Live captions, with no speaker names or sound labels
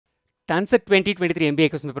TANCET 2023 MBA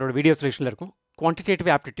question paper video solution la irukum Quantitative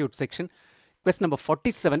Aptitude section question number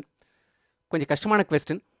 47 கொஞ்சம் கஷ்டமான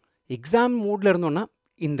question exam mood la இருந்தோம்னா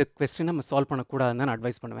இந்த question நம்ம solve பண்ண கூடாதுன்னு நான்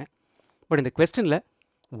அட்வைஸ் பண்ணுவேன் பட் இந்த questionல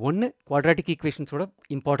ஒன்னு quadratic equations ஓட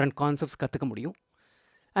important concepts கத்துக்க முடியும்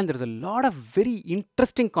and there is a lot of very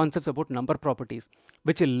interesting concepts about number properties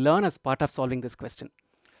which you'll learn as part of solving this question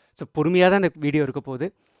so பொறுமையா தான் இந்த வீடியோ இருக்க போகுது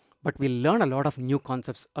but we'll learn a lot of new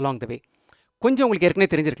concepts along the way கொஞ்சம் உங்களுக்கு ஏற்கனவே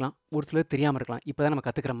தெரிஞ்சிருக்கலாம் ஒரு சிலர் தெரியாமல் இருக்கலாம் இப்போ தான் நம்ம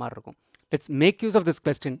கற்றுக்கிற மாதிரி இருக்கும் let's make use of this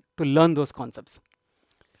question to learn those concepts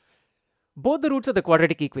both the roots of the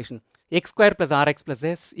quadratic equation X square plus RX plus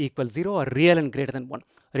S equal 0 are real and greater than 1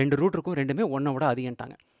 ரெண்டு ரூட் இருக்கும் ரெண்டுமே ஒன்னோட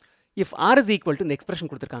அதிகம்ட்டாங்க if R is equal to இந்த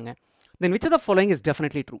expression கொடுத்துருக்காங்க then which of the following is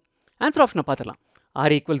definitely true answer ஆப்ஷனை பார்த்துக்கலாம்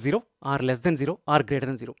R equal 0 R less than 0 R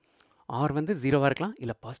greater than 0 R வந்து 0வாக இருக்கலாம்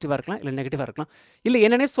இல்லை பாசிட்டிவாக இருக்கலாம் இல்லை நெகட்டிவாக இருக்கலாம் இல்லை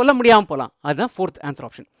என்னன்னே சொல்ல முடியாமல் போகலாம் அதுதான் fourth answer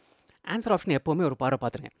option answer option எப்போவுமே ஒரு பார்வை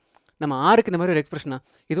பார்த்துருங்க நம்ம ஆருக்கு இந்த மாதிரி ஒரு எக்ஸ்பிரஷனா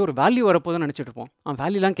இது ஒரு வேல்யூ வரப்போதுன்னு நினச்சிட்டு இருப்போம்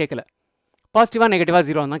வேல்யூலாம் கேட்கல பாசிட்டிவாக நெகட்டிவாக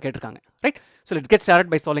 0 தான் கேட்டிருக்காங்க right so let's get start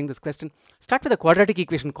by solving this question start with quadratic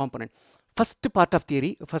equation component first part of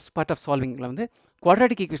theory first part of சால்விங்கில் வந்து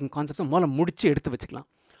குவாட்ராட்டிக் ஈக்குவேஷன் கான்செப்ட்ஸை முதல்ல முடிச்சு எடுத்து வச்சுக்கலாம்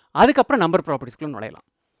அதுக்கப்புறம் number ப்ராப்பர்ட்டிஸ்க்குள்ள நுழையலாம்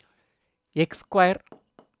X square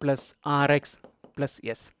plus RX plus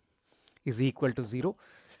S is equal to 0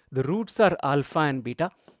 the roots R alpha and beta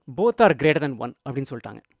both are greater than 1 அப்படின்னு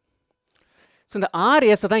சொல்லிட்டாங்க so இந்த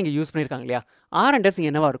RS தான் இங்கே யூஸ் பண்ணியிருக்காங்க இல்லையா ஆர் அண்ட் எஸ் இங்கே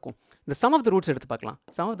என்னவா இருக்கும் இந்த சம் ஆஃப் த ரூட்ஸ் எடுத்து பார்க்கலாம்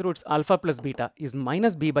some of the roots alpha plus beta is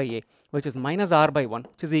minus B by A which is minus R by 1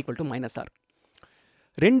 which is equal to minus R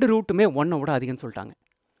ரெண்டு ரூட்டுமே ஒன்னோட அதிகம்னு சொல்லிட்டாங்க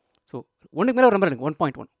ஸோ ஒன்றுக்கு மேலே ஒரு நம்பர் எனக்கு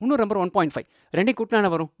 1.1 இன்னொரு நம்பர் 1.5 ரெண்டையும் கூட்டினா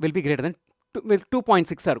என்ன வரும் வில் பி கிரேட்டர் தென்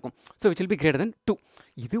 2.6 இருக்கும் so which will be greater than 2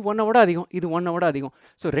 இது ஒன்னோட அதிகம் இது ஒன்னோட அதிகம்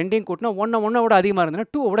ஸோ ரெண்டையும் கூட்டினா ஒன்னோட அதிகமாக இருந்ததுன்னா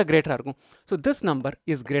 2 கிரேட்டராக இருக்கும் so this number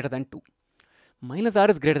is greater than 2 minus r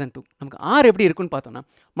is greater than 2 நமக்கு r எப்படி இருக்குன்னு பார்த்தோம்னா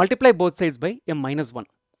multiply both sides by a minus 1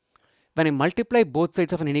 when I multiply both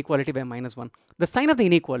sides of an inequality by minus 1 the sign of the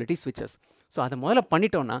inequality switches so அதை முதல்ல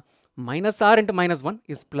பண்ணிட்டோம்னா minus r into minus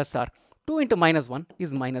 1 is plus r 2 into minus 1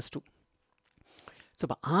 is minus 2 so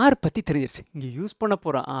இப்போ r பற்றி தெரிஞ்சிருச்சு இங்கே use பண்ண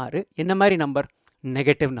போகிற r என்ன மாதிரி நம்பர்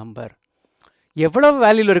நெகட்டிவ் நம்பர் எவ்வளவு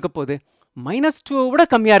வேல்யூவில் இருக்க போகுது மைனஸ் 2 விட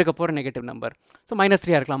கம்மியாக இருக்க போகிற நெகட்டிவ் நம்பர் ஸோ மைனஸ்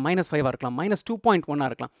 3 இருக்கலாம் மைனஸ் 5 இருக்கலாம் மைனஸ் 2.1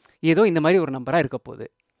 இருக்கலாம் ஏதோ இந்த மாதிரி ஒரு நம்பராக இருக்க போகுது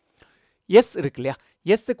எஸ் இருக்கு இல்லையா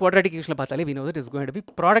எஸ் குவாட்ராட்டிக் ஈக்குவேஷனில் பார்த்தாலே we know that is going to be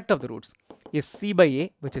product of the roots is c by a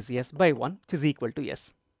which is s by 1 which is equal to s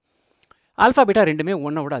alpha beta ரெண்டுமே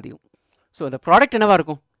ஒன்னோட அதிகம் ஸோ அந்த ப்ராடக்ட் என்னவாக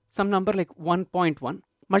இருக்கும் sum number like 1.1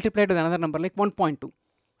 multiplied with another number like 1.2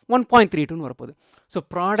 1.32 வரப்போகுது so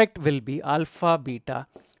product will be alpha beta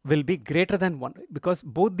will be greater than 1 because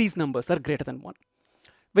both these numbers are greater than 1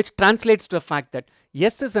 which translates to the fact that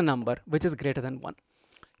s is a number which is greater than 1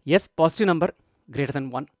 s positive number greater than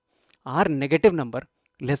 1 r negative number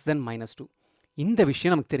less than minus 2 இந்த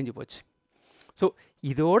விஷயம் நமக்கு தெரிஞ்சு போச்சு so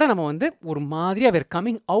இதோட நம்ம வந்து ஒரு மாதிரியாக we're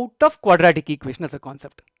coming out of quadratic equation as a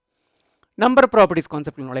concept number properties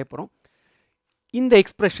concept நுழைய போகிறோம் இந்த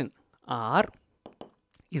expression r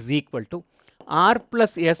is equal to r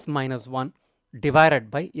plus s minus 1 divided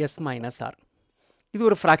by s minus r இது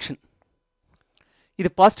ஒரு fraction இது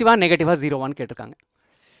பாசிட்டிவா நெகட்டிவா 0 கேட்டிருக்காங்க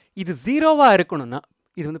இது 0வா இருக்கணும்னா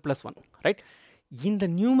இது வந்து +1 ரைட் இந்த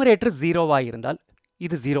நியூமரேட்டர் 0வா இருந்தால்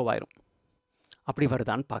இது 0 ஆயிரும் அப்படி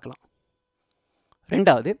வருதான்னு பார்க்கலாம்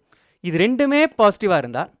ரெண்டாவது இது ரெண்டுமே பாசிட்டிவா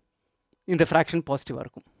இருந்தா இந்த fraction பாசிட்டிவா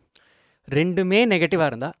இருக்கும் ரெண்டுமே நெகட்டிவா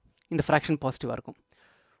இருந்தா இந்த fraction பாசிட்டிவா இருக்கும்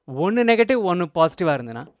ஒன்று நெகட்டிவ் ஒன்று பாசிட்டிவா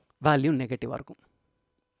இருந்ததுன்னா வேல்யூ நெகட்டிவா இருக்கும்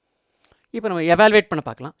இப்போ நம்ம எவாலுவேட் பண்ண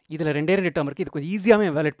பார்க்கலாம் இதில் ரெண்டு டேர்ம் இருக்குது இது கொஞ்சம் ஈஸியாகவே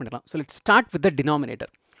எவாலுவேட் பண்ணலாம் so let's start with the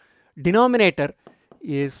denominator denominator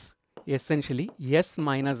is essentially S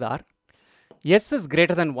minus R S is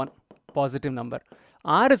greater than 1 positive number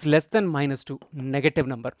R is less than minus 2 negative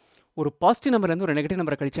number ஒரு பாசிட்டிவ் நம்பர்லேருந்து ஒரு நெகட்டிவ்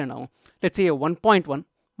நம்பரை கழிச்சு என்ன ஆகும் let's say 1.1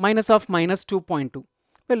 minus of minus 2.2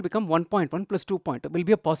 will become 1.1 plus 2.2 will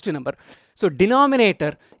be a positive number so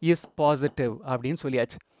denominator is positive அப்படின்னு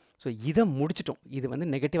சொல்லியாச்சு so இதை முடிச்சிட்டோம் இது வந்து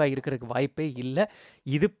நெகட்டிவாக இருக்கிறதுக்கு வாய்ப்பே இல்லை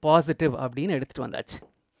இது பாசிட்டிவ் அப்படின்னு எடுத்துகிட்டு வந்தாச்சு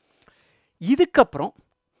இதுக்கப்புறம்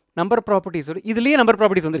நம்பர் ப்ராப்பர்ட்டிஸோட இதுலேயே நம்பர்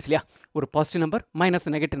ப்ராப்பர்ட்டிஸ் வந்துருச்சு இல்லையா ஒரு positive number minus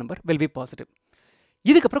negative number will be positive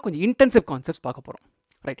இதுக்கப்புறம் கொஞ்சம் இன்டென்சிவ் கான்செப்ட்ஸ் பார்க்க போகிறோம்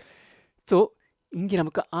ரைட் ஸோ இங்கே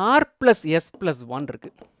நமக்கு ஆர் ப்ளஸ் எஸ் ப்ளஸ் 1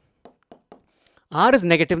 இருக்குது ஆர் இஸ்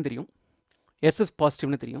நெகட்டிவ்னு தெரியும் எஸ் இஸ்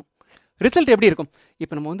பாசிட்டிவ்னு தெரியும் ரிசல்ட் எப்படி இருக்கும்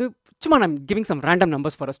இப்போ நம்ம வந்து சும்மா நான் giving some random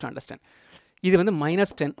numbers for us to understand இது வந்து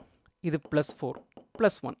 -10 இது +4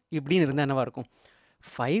 +1 இப்படின்னு இருந்தால் என்னவாக இருக்கும்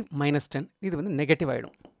 5 -10 இது வந்து நெகட்டிவ்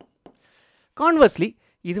ஆகிடும் கான்வர்ஸ்லி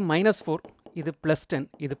இது -4 இது +10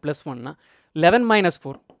 இது +1னா 11 -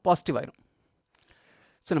 4 பாசிட்டிவ் ஆகிடும்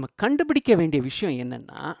ஸோ நம்ம கண்டுபிடிக்க வேண்டிய விஷயம்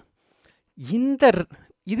என்னென்னா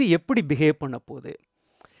இது எப்படி பிஹேவ் பண்ண போகுது?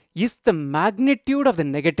 Is the magnitude of the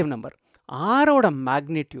negative number ஆரோட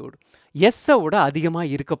மேக்னிடியூட் எஸ்ஸோட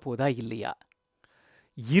அதிகமாக இருக்க போதா இல்லையா?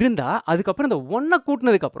 இருந்தால் அதுக்கப்புறம் இந்த ஒன்றை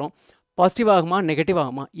கூட்டினதுக்கப்புறம் பாசிட்டிவ் ஆகுமா நெகட்டிவ்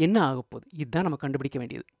ஆகுமா என்ன ஆக போகுது? இதுதான் நம்ம கண்டுபிடிக்க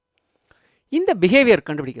வேண்டியது. இந்த பிஹேவியர்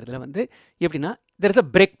கண்டுபிடிக்கிறதுல வந்து எப்படின்னா there is a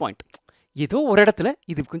break point. ஏதோ ஒரு இடத்துல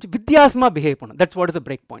இது கொஞ்சம் வித்தியாசமாக பிஹேவ் பண்ணும். That's what is a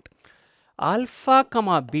break point. Alpha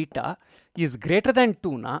comma beta is greater than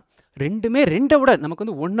 2னா ரெண்டுமே ரெண்டை விட நமக்கு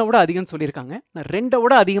வந்து ஒன்றை விட அதிகம்னு சொல்லியிருக்காங்க. ரெண்டை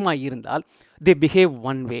விட அதிகமாக இருந்தால் தே பிஹேவ்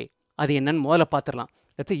ஒன் வே. அது என்னன்னு முதல்ல பார்த்துடலாம்.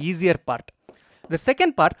 That's easier part. The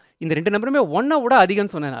second part, இந்த ரெண்டு நம்பருமே ஒன்றை விட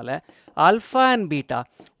அதிகம்னு சொன்னதுனால ஆல்ஃபா அண்ட் பீட்டா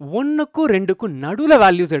ஒன்றுக்கும் ரெண்டுக்கும் நடுவில்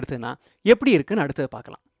வேல்யூஸ் எடுத்துன்னா எப்படி இருக்குன்னு அடுத்தது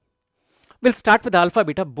பார்க்கலாம். Will start with alpha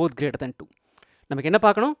beta both greater than 2. நமக்கு என்ன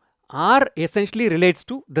பார்க்கணும்? R essentially relates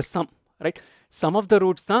to the sum, right? Sum of the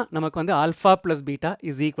roots தான் நமக்கு வந்து alpha plus beta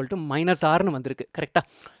is equal to minus Rன்னு வந்திருக்கு, கரெக்டா?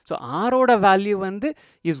 ஸோ Rோட வேல்யூ வந்து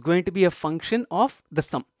is going to be a function of the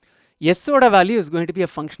sum. Sோட value is going to be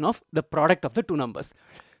a function of the product of the two numbers.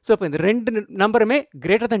 So இப்போ இந்த ரெண்டு நம்பருமே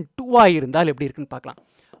greater than 2 இருந்தால் எப்படி இருக்குன்னு பார்க்கலாம்.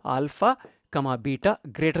 alpha, beta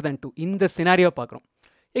greater than 2. இந்த scenario பார்க்குறோம்.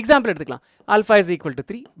 Example எடுத்துக்கலாம். alpha is equal to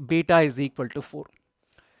 3, beta is equal to 4.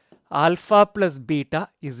 Alpha plus beta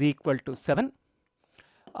is equal to 7.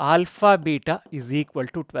 Alpha beta is equal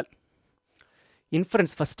to 12.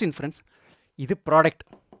 Inference, first inference, இது product,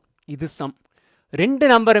 இது sum. ரெண்டு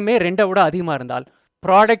நம்பருமே ரெண்டை விட அதிகமாக இருந்தால்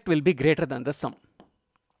product will be greater than the sum.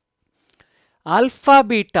 Alpha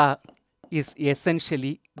beta is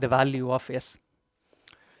essentially the value of S.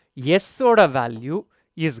 S ஓட value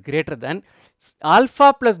is greater than alpha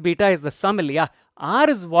plus beta is the sum இல்லையா? R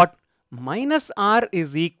is what? Minus R is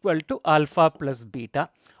equal to alpha plus beta,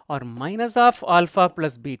 or minus of alpha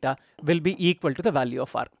plus beta will be equal to the value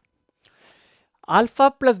of R. Alpha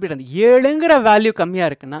plus beta, 7ங்கிற value கம்மியாக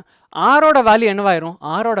இருக்குன்னா ஆரோட value என்னவாயிரும்?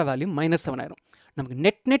 ஆரோட value -7 ஆயிரும். நமக்கு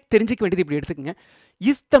net தெரிஞ்சிக்க வேண்டியது இப்படி எடுத்துக்கங்க.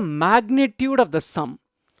 Is the magnitude of the some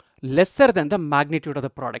lesser then the magnitude of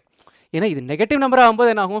the product. ஏன்னா இது நெகட்டிவ் நம்பர்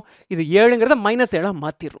ஆகும்போது என்ன ஆகும்? இது 7ங்கிறத -7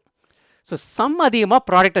 மாற்றிடும். ஸோ சம் அதிகமாக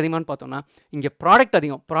ப்ராடக்ட் அதிகமானு பார்த்தோம்னா இங்கே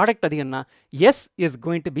product அதிகம்னா S is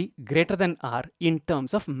going to be greater than R in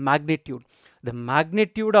terms of magnitude. The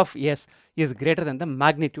magnitude of S is greater than the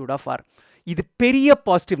magnitude of R. இது பெரிய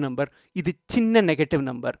பாசிட்டிவ் நம்பர், இது சின்ன negative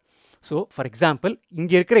number. So for example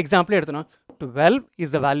இங்கே இருக்கிற எக்ஸாம்பிளே எடுத்தோம்னா 12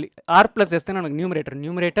 is the value. R plus S தான் நமக்கு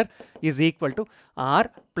numerator is equal to R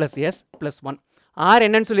plus S plus 1. R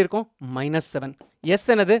என்னன்னு சொல்லியிருக்கோம்? -7. எஸ்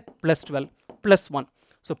என்னது? +12 + 1.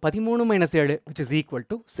 So 13 minus 7 which is equal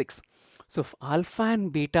to 6. So if alpha and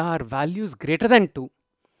beta are values greater than 2,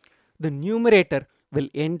 the numerator will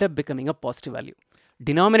end up becoming a positive value.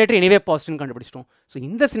 Denominator anyway positive கண்டுபிடிச்சிட்டோம். So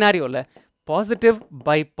இந்த scenarioல positive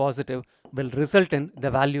by positive will result in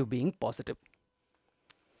the value being positive.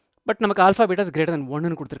 But நமக்கு alpha beta is greater than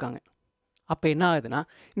 1ன்னு கொடுத்துருக்காங்க. அப்போ என்ன ஆகுதுன்னா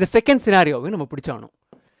இந்த second சினாரியோவை நம்ம பிடிச்சாகணும்.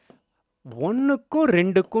 1க்கும்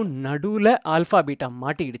 2க்கும் நடுவில் ஆல்ஃபா பீட்டா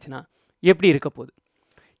மாட்டிக்கிடுச்சுன்னா எப்படி இருக்க போகுது?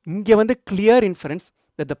 இங்கே வந்து clear inference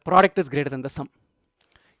that the product is greater than the sum.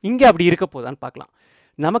 இங்கே அப்படி இருக்க போதான்னு பார்க்கலாம்.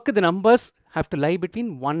 நமக்கு the numbers have to lie between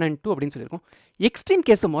 1 and 2 அப்படின்னு சொல்லியிருக்கோம். எக்ஸ்ட்ரீம்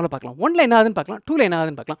கேஸை முதல்ல பார்க்கலாம். 1ல என்ன ஆகுதுன்னு பார்க்கலாம், 2ல என்ன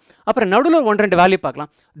ஆகுதுன்னு பார்க்கலாம். அப்புறம் நடுவில் 1-2 வேல்யூ பார்க்கலாம்.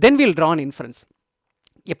 தென் we'll draw an inference.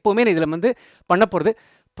 எப்போவுமே இதில் வந்து பண்ண போகிறது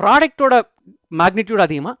ப்ராடக்டோட மேக்னிடியூட்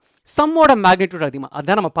அதிகமாக, சம்மோட மேக்னிடியூட் அதிகமாக,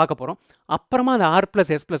 அதுதான் நம்ம பார்க்க போகிறோம். அப்புறமா அந்த ஆர்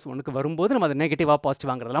ப்ளஸ் எஸ் ப்ளஸ் 1க்கு வரும்போது நம்ம அதை நெகட்டிவாக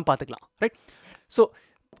பாசிட்டிவாங்கிறதெல்லாம் பார்த்துக்கலாம். Right? So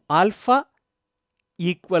alpha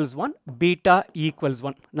equals 1, beta equals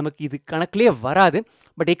 1 நமக்கு இது கணக்கிலே வராது.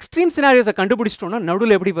 பட் எக்ஸ்ட்ரீம் சினாரியோஸை கண்டுபிடிச்சிட்டோம்னா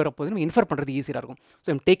நடுவில் எப்படி வரப்போகுது நம்ம இன்ஃபர் பண்ணுறது ஈஸியாக இருக்கும். So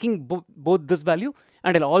I'm taking both this value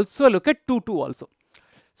and I'll also look at 2 also.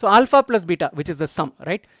 So alpha plus beta which is the some,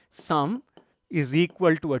 right? Some is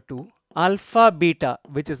equal to a 2. Alpha beta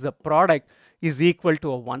which is the product is equal to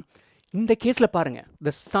a 1. இந்த கேஸில் பாருங்கள்,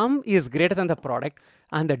 த some is greater than the product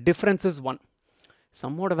and the difference is 1.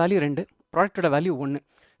 சம்மோட value 2, ப்ராடக்டோட value 1.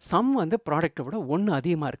 Some வந்து ப்ராடக்டை விட 1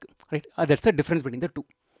 அதிகமாக இருக்குது, right? That's the difference between the 2.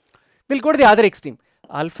 Will go to the other extreme.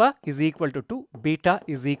 Alpha is equal to 2, beta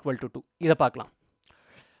is equal to 2. இதை பார்க்கலாம்.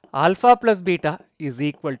 Alpha plus beta is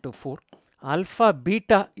equal to 4. Alpha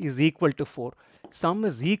beta is equal to 4. Some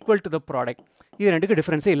is equal to the product. இது ரெண்டுக்கு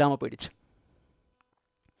டிஃப்ரென்ஸே இல்லாமல் போயிடுச்சு.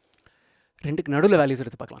 ரெண்டுக்கு நடுவில் values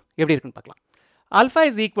எடுத்து பார்க்கலாம், எப்படி இருக்குன்னு பார்க்கலாம். Alpha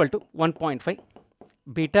is equal to 1.5,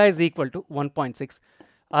 beta is equal to 1.6.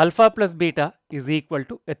 Alpha plus beta is equal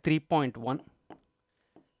to a 3.1.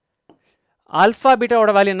 Alpha beta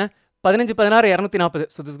ஓட வேல்யூ என்ன? 15 16 240.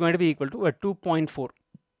 So this is going to be equal to a 2.4.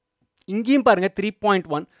 இங்கேயும் பாருங்க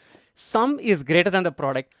 3.1. Sum is greater than the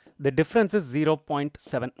product. The difference is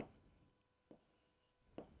 0.7.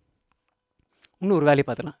 இன்னொரு value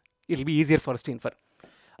பார்த்தலாம், it will be easier for us to infer.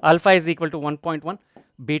 Alpha is equal to 1.1,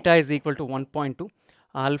 beta is equal to 1.2,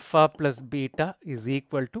 alpha plus beta is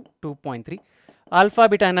equal to 2.3. Alpha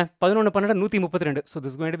beta என்ன 11 12 132, so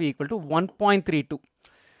this is going to be equal to 1.32.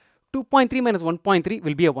 2.3 minus 1.3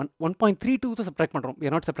 will be a 1. 1.32 to subtract பண்றோம். We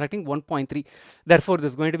are not subtracting 1.3. Therefore,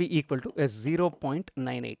 this is going to be equal to a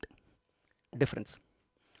 0.98 difference.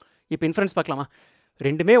 இப்போ inference பார்க்கலாமா?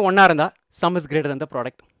 ரெண்டுமே ஒன்றா இருந்தால் sum is greater than the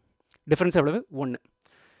product. Difference எவ்வளவு? 1.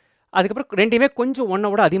 அதுக்கப்புறம் ரெண்டுமே கொஞ்சம்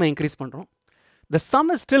ஒன்னோட அதிகமாக இன்க்ரீஸ் பண்ணுறோம். The sum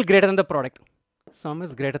is still greater than the product. Sum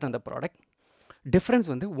is greater than the product. Difference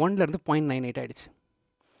வந்து 1லேருந்து 0.98 ஆயிடுச்சு.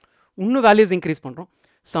 இன்னும் values இன்க்ரீஸ் பண்ணுறோம்.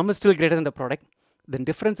 Sum is still greater than the product. Then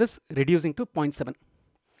difference is reducing to 0.7.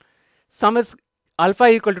 Sum is alpha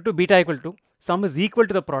equal to 2, beta equal to 2. Sum is equal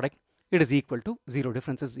to the product. It is equal to 0.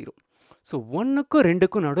 Difference is 0. So 1க்கும்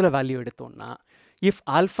 2க்கும் நடுவில் value எடுத்தோம்னா if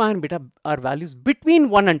alpha and beta are values between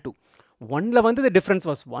 1 and 2. 1ல வந்து the difference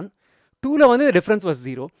was 1. 2ல வந்து the difference was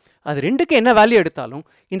 0. அது ரெண்டுக்கு என்ன value எடுத்தாலும்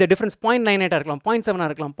இந்த difference 0.98 இருக்கலாம், 0.7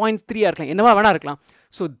 இருக்கலாம், 0.3 இருக்கலாம், என்னவா வேணா இருக்கலாம்.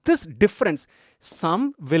 So this difference, sum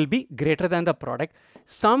will be greater than the product.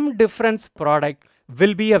 Sum difference product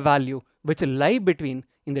will be a value which will lie between,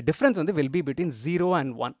 in the difference வந்து will be between 0 and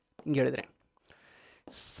 1. இங்க எழுதுறேன்.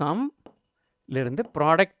 Sum லிருந்து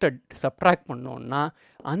ப்ராடக்டை சப்ட்ராக்ட் பண்ணோம்னா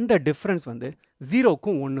அந்த டிஃப்ரென்ஸ் வந்து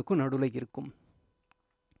 0க்கும் 1க்கும் நடுவில் இருக்கும்.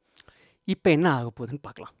 இப்போ என்ன ஆக போகுதுன்னு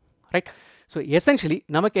பார்க்கலாம். ரைட். ஸோ எசென்ஷியலி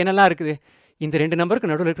நமக்கு என்னெல்லாம் இருக்குது, இந்த ரெண்டு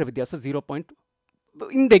நம்பருக்கு நடுவில் இருக்கிற வித்தியாசம் 0.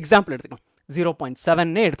 இந்த எக்ஸாம்பிள் எடுத்துக்கலாம்,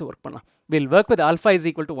 0.7 எடுத்து ஒர்க் பண்ணலாம். Will work with alpha is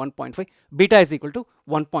equal to 1.5, beta is equal to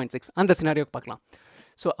 1.6. அந்த சினாரியோக்கு பார்க்கலாம்.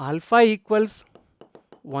 So alpha equals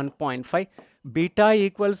 1.5, beta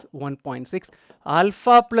equals 1.6,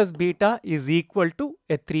 alpha plus beta is equal to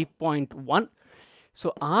a 3.1. So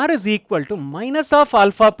r is equal to minus of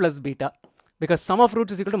alpha plus beta, because sum of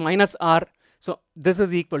roots is equal to minus r. So this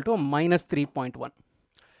is equal to a minus 3.1.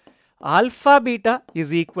 Alpha beta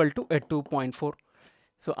is equal to a 2.4.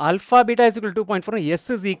 So alpha beta is equal to 2.4, s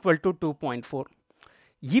is equal to 2.4.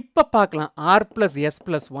 இப்போ பார்க்கலாம் r plus s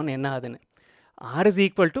plus 1 என்ன ஆகுதுன்னு. r is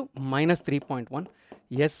equal to minus 3.1,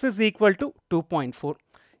 s is equal to 2.4.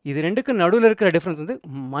 இது ரெண்டுக்கு நடுவில் இருக்கிற difference வந்து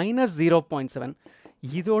minus 0.7.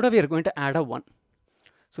 இதோட we are going to add a 1.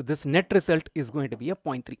 So this net result is going to be a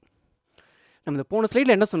 0.3. நம்ம இந்த போன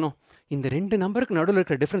ஸ்லைடில் என்ன சொன்னோம், இந்த ரெண்டு நம்பருக்கு நடுவில்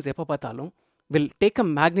இருக்கிற டிஃபரன்ஸ் எப்போ பார்த்தாலும் will take a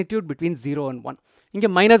magnitude between 0 and 1. இங்கே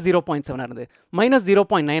minus 0.7 இருந்தது, minus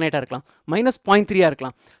 0.98 இருக்கலாம், minus 0.3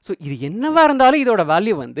 இருக்கலாம். ஸோ இது என்னவா இருந்தாலும் இதோட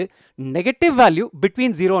வேல்யூ வந்து நெகட்டிவ் வேல்யூ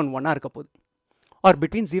between 0 and 1 இருக்க போகுது, or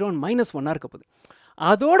between 0 and minus 1 இருக்க போகுது.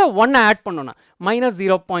 அதோட 1 ஆட் பண்ணோம்னா minus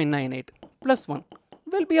 0.98 plus 1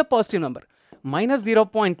 will be a positive number. Minus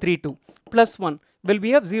 0.32 plus 1 will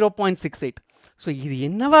be a 0.68. So இது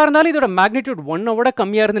என்னவா இருந்தாலும் இதோட மேக்னிடியூட் 1ஓட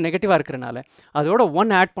கம்மியாக இருந்து நெகட்டிவாக இருக்கிறனால அதோட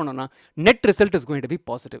 1 ஆட் பண்ணோம்னா net result is going to be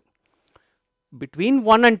positive. Between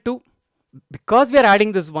 1 and 2, because we are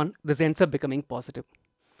adding this 1, this ends up becoming positive.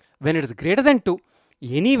 When it is greater than 2,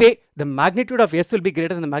 anyway the magnitude of s will be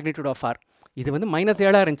greater than the magnitude of r. இது வந்து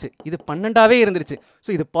 -7 இருந்துச்சு, இது 12 இருந்துச்சு. So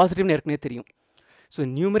இது பாசிட்டிவ்னு ஏற்கனவே தெரியும். So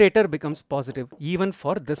numerator becomes positive even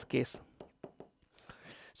for this case.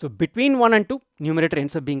 So between 1 and 2, numerator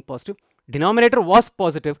ends up being positive. Denominator was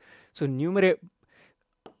positive. So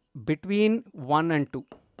between 1 and 2,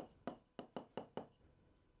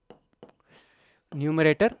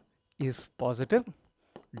 numerator is positive.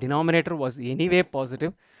 Denominator was anyway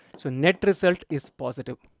positive. So net result is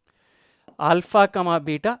positive. Alpha comma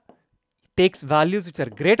beta takes values which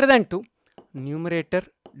are greater than 2. Numerator,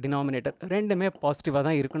 denominator ரெண்டுமே பாசிட்டிவாக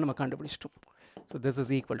தான் இருக்குன்னு நம்ம கண்டுபிடிச்சிட்டோம். So this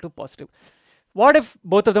is equal to positive. What if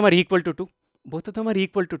both of them are equal to 2? Both of them are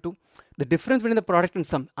equal to 2. The difference between the product and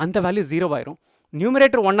sum, அந்த value 0 ஆயிரும்.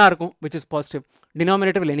 Numerator 1 இருக்கும், which is positive.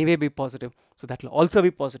 Denominator will anyway be positive. So that will also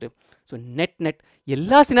be positive. So net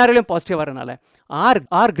எல்லா scenarioலையும் positive வரனால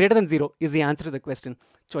r greater than 0 is the answer to the question.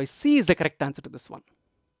 Choice C is the correct answer to this one.